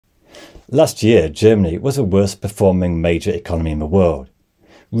Last year, Germany was the worst performing major economy in the world.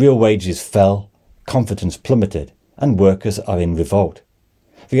 Real wages fell, confidence plummeted, and workers are in revolt.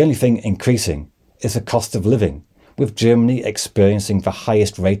 The only thing increasing is the cost of living, with Germany experiencing the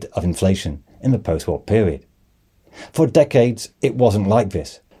highest rate of inflation in the post-war period. For decades, it wasn't like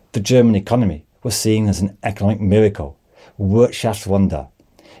this. The German economy was seen as an economic miracle, Wirtschaftswunder,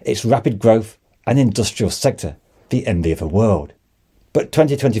 its rapid growth and industrial sector the envy of the world. But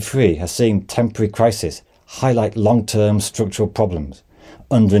 2023 has seen temporary crisis highlight long-term structural problems,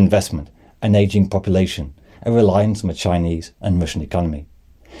 underinvestment, an ageing population, a reliance on the Chinese and Russian economy.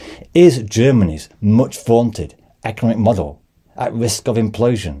 Is Germany's much vaunted economic model at risk of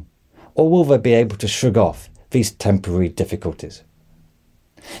implosion, or will they be able to shrug off these temporary difficulties?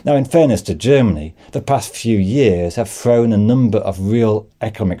 Now, in fairness to Germany, the past few years have thrown a number of real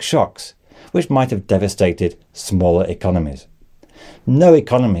economic shocks, which might have devastated smaller economies. No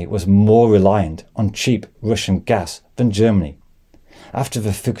economy was more reliant on cheap Russian gas than Germany. After the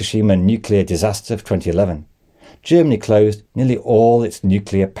Fukushima nuclear disaster of 2011, Germany closed nearly all its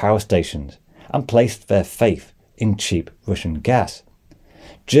nuclear power stations and placed their faith in cheap Russian gas.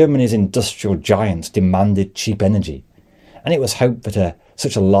 Germany's industrial giants demanded cheap energy, and it was hoped that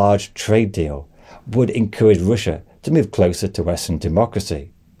such a large trade deal would encourage Russia to move closer to Western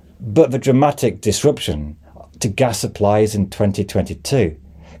democracy. But the dramatic disruption to gas supplies in 2022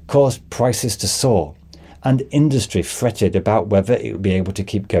 caused prices to soar, and industry fretted about whether it would be able to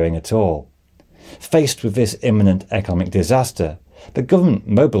keep going at all. Faced with this imminent economic disaster, the government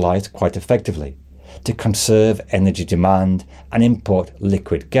mobilised quite effectively to conserve energy demand and import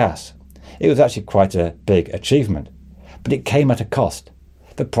liquid gas. It was actually quite a big achievement, but it came at a cost.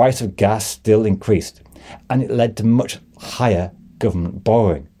 The price of gas still increased, and it led to much higher government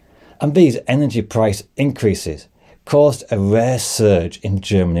borrowing. And these energy price increases caused a rare surge in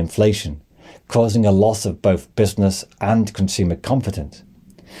German inflation, causing a loss of both business and consumer confidence.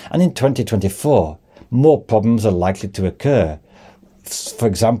 And in 2024, more problems are likely to occur. For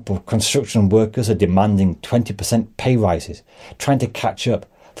example, construction workers are demanding 20% pay rises, trying to catch up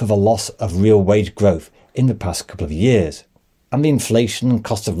for the loss of real wage growth in the past couple of years. And the inflation and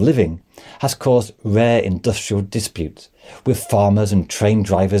cost of living has caused rare industrial disputes, with farmers and train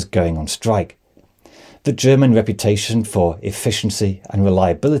drivers going on strike. The German reputation for efficiency and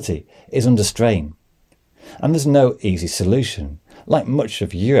reliability is under strain. And there's no easy solution. Like much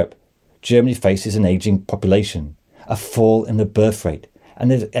of Europe, Germany faces an ageing population, a fall in the birth rate, and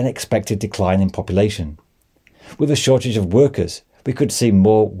an expected decline in population. With a shortage of workers, we could see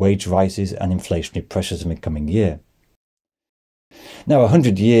more wage rises and inflationary pressures in the coming year. Now,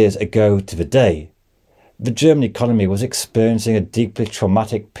 100 years ago to the day, the German economy was experiencing a deeply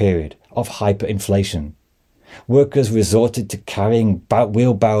traumatic period of hyperinflation. Workers resorted to carrying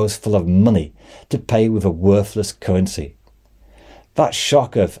wheelbarrows full of money to pay with a worthless currency. That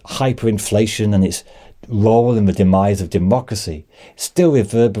shock of hyperinflation and its role in the demise of democracy still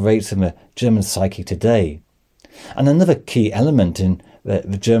reverberates in the German psyche today. And another key element in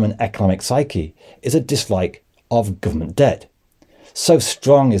the German economic psyche is a dislike of government debt. So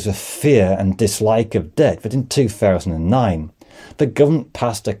strong is the fear and dislike of debt that in 2009, the government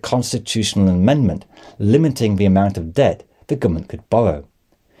passed a constitutional amendment limiting the amount of debt the government could borrow.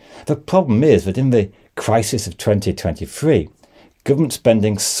 The problem is that in the crisis of 2023, government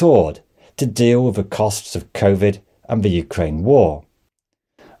spending soared to deal with the costs of COVID and the Ukraine war.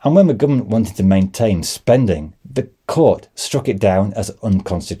 And when the government wanted to maintain spending, the court struck it down as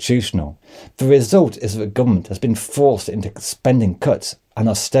unconstitutional. The result is that the government has been forced into spending cuts and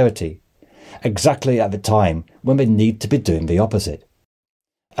austerity, exactly at the time when they need to be doing the opposite.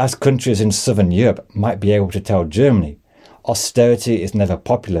 As countries in southern Europe might be able to tell Germany, austerity is never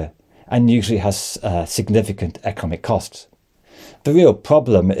popular and usually has significant economic costs. The real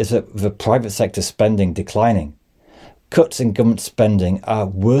problem is that the private sector spending declining. Cuts in government spending are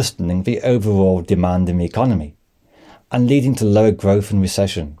worsening the overall demand in the economy and leading to lower growth and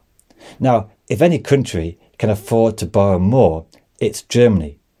recession. Now, if any country can afford to borrow more, it's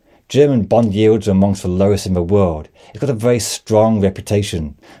Germany. German bond yields are amongst the lowest in the world. It's got a very strong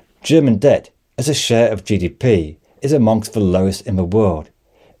reputation. German debt, as a share of GDP, is amongst the lowest in the world.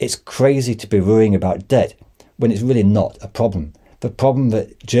 It's crazy to be worrying about debt when it's really not a problem. The problem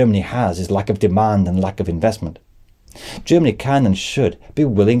that Germany has is lack of demand and lack of investment. Germany can and should be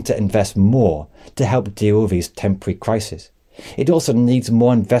willing to invest more to help deal with these temporary crises. It also needs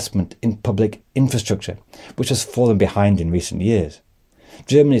more investment in public infrastructure, which has fallen behind in recent years.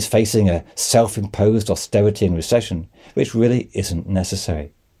 Germany is facing a self-imposed austerity and recession, which really isn't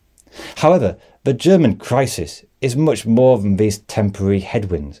necessary. However, the German crisis is much more than these temporary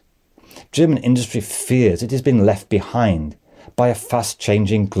headwinds. German industry fears it has been left behind by a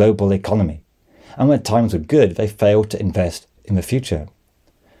fast-changing global economy, and when times were good, they failed to invest in the future.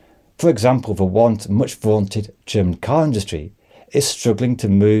 For example, the once much vaunted German car industry is struggling to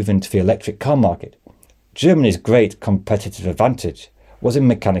move into the electric car market. Germany's great competitive advantage was in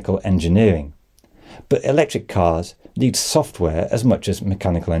mechanical engineering, but electric cars need software as much as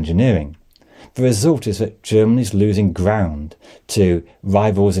mechanical engineering. The result is that Germany is losing ground to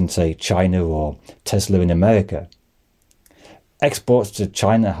rivals in, say, China or Tesla in America. Exports to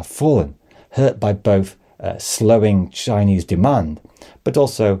China have fallen, hurt by both slowing Chinese demand, but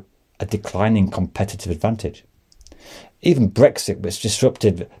also a declining competitive advantage. Even Brexit, which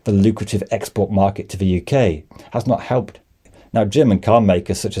disrupted the lucrative export market to the UK, has not helped. Now, German car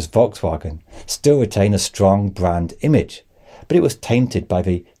makers such as Volkswagen still retain a strong brand image, but it was tainted by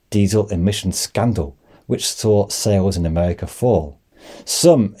the diesel emissions scandal, which saw sales in America fall.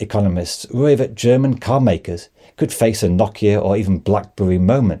 Some economists worry that German car makers could face a Nokia or even BlackBerry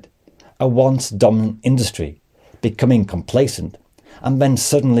moment, a once dominant industry becoming complacent and then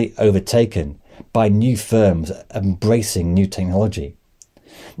suddenly overtaken by new firms embracing new technology.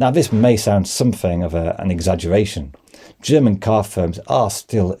 Now, this may sound something of an exaggeration. German car firms are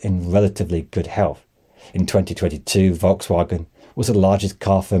still in relatively good health. In 2022, Volkswagen was the largest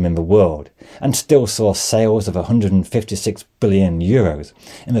car firm in the world and still saw sales of €156 billion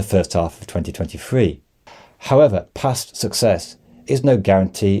in the first half of 2023. However, past success is no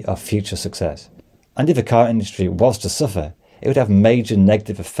guarantee of future success, and if the car industry was to suffer, it would have major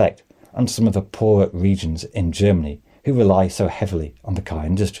negative effect on some of the poorer regions in Germany who rely so heavily on the car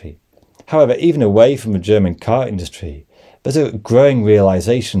industry. However, even away from the German car industry, there's a growing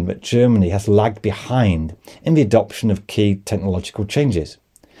realization that Germany has lagged behind in the adoption of key technological changes.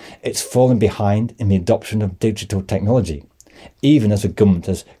 It's fallen behind in the adoption of digital technology, even as the government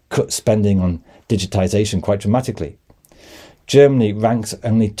has cut spending on digitization quite dramatically. Germany ranks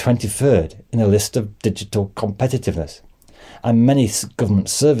only 23rd in a list of digital competitiveness, and many government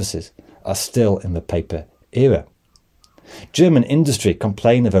services are still in the paper era. German industry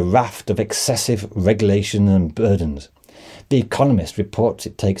complain of a raft of excessive regulation and burdens. The Economist reports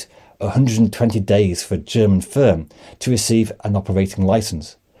it takes 120 days for a German firm to receive an operating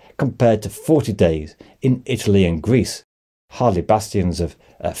license, compared to 40 days in Italy and Greece, hardly bastions of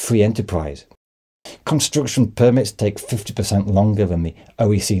free enterprise. Construction permits take 50% longer than the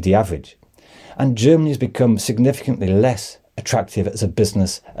OECD average, and Germany has become significantly less attractive as a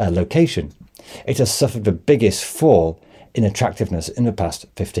business location. It has suffered the biggest fall in attractiveness in the past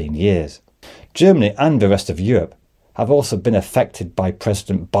 15 years. Germany and the rest of Europe have also been affected by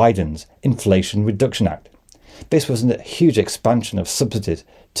President Biden's Inflation Reduction Act. This was a huge expansion of subsidies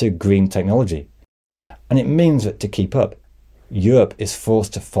to green technology, and it means that to keep up, Europe is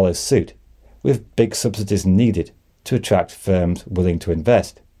forced to follow suit, with big subsidies needed to attract firms willing to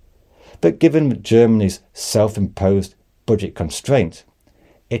invest. But given Germany's self-imposed budget constraints,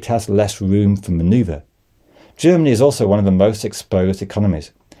 it has less room for manoeuvre. Germany is also one of the most exposed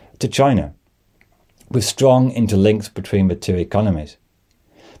economies to China, with strong interlinks between the two economies.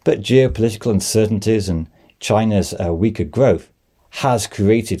 But geopolitical uncertainties and China's weaker growth has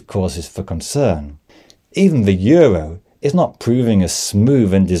created causes for concern. Even the euro is not proving as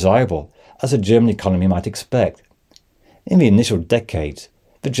smooth and desirable as the German economy might expect. In the initial decades,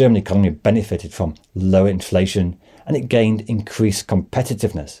 the German economy benefited from lower inflation and it gained increased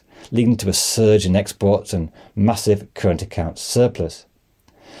competitiveness, leading to a surge in exports and massive current account surplus.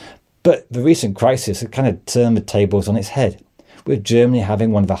 But the recent crisis has kind of turned the tables on its head, with Germany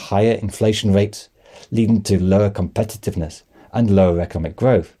having one of the higher inflation rates, leading to lower competitiveness and lower economic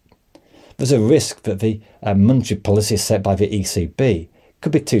growth. There's a risk that the monetary policy set by the ECB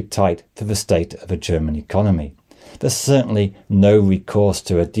could be too tight for the state of the German economy. There's certainly no recourse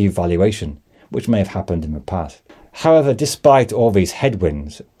to a devaluation, which may have happened in the past. However, despite all these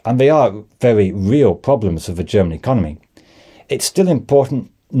headwinds, and they are very real problems for the German economy, it's still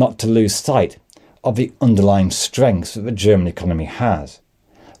important not to lose sight of the underlying strengths that the German economy has.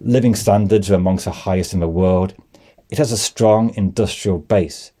 Living standards are amongst the highest in the world. It has a strong industrial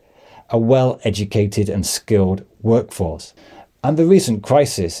base, a well-educated and skilled workforce, and the recent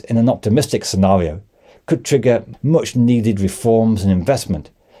crisis, in an optimistic scenario, could trigger much-needed reforms and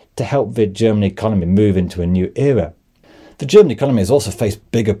investment to help the German economy move into a new era. The German economy has also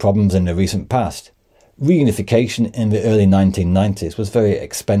faced bigger problems in the recent past. Reunification in the early 1990s was very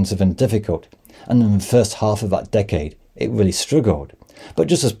expensive and difficult, and in the first half of that decade it really struggled. But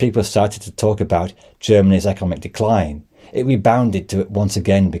just as people started to talk about Germany's economic decline, it rebounded to once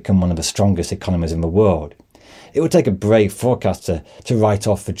again become one of the strongest economies in the world. It would take a brave forecaster to write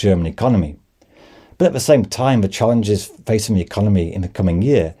off the German economy. But at the same time, the challenges facing the economy in the coming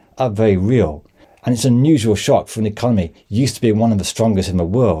year are very real, and it's an unusual shock for an economy used to be one of the strongest in the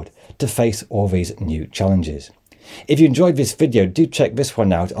world to face all these new challenges. If you enjoyed this video, do check this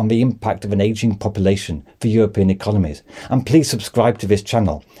one out on the impact of an ageing population for European economies, and please subscribe to this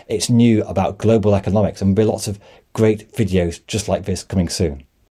channel. It's new about global economics and there'll be lots of great videos just like this coming soon.